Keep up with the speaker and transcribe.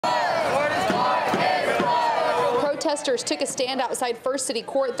Protesters took a stand outside First City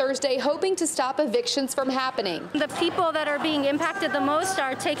Court Thursday, hoping to stop evictions from happening. The people that are being impacted the most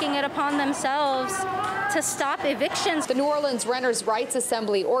are taking it upon themselves to stop evictions. The New Orleans Renters' Rights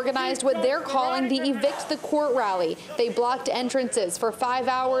Assembly organized what they're calling the Evict the Court rally. They blocked entrances for 5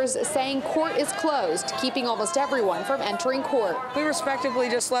 hours, saying court is closed, keeping almost everyone from entering court. We respectfully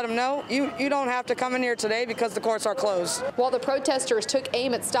just let them know, you don't have to come in here today because the courts are closed. While the protesters took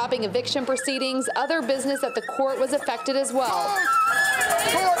aim at stopping eviction proceedings, other business at the court was affected as well.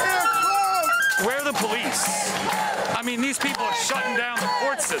 Where are the police? I mean, these people are shutting down the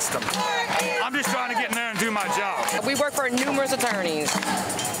court system. I'm just trying to get in there and do my job. We work for numerous attorneys.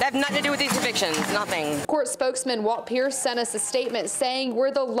 That have nothing to do with these evictions, nothing. Court spokesman Walt Pierce sent us a statement saying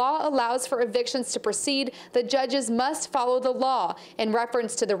where the law allows for evictions to proceed, the judges must follow the law. In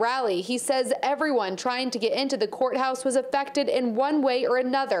reference to the rally, he says everyone trying to get into the courthouse was affected in one way or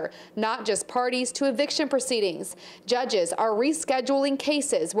another, not just parties to eviction proceedings. Judges are rescheduling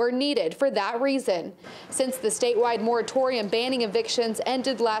cases where needed for that reason. Since the statewide moratorium banning evictions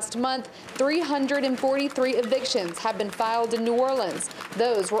ended last month, 343 evictions have been filed in New Orleans.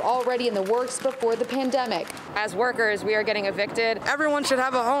 Those were already in the works before the pandemic. As workers, we are getting evicted. Everyone should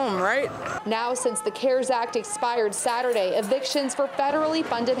have a home, right? Now, since the CARES Act expired Saturday, evictions for federally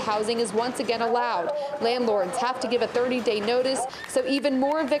funded housing is once again allowed. Landlords have to give a 30-day notice, so even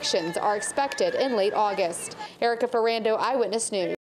more evictions are expected in late August. Erica Ferrando, Eyewitness News.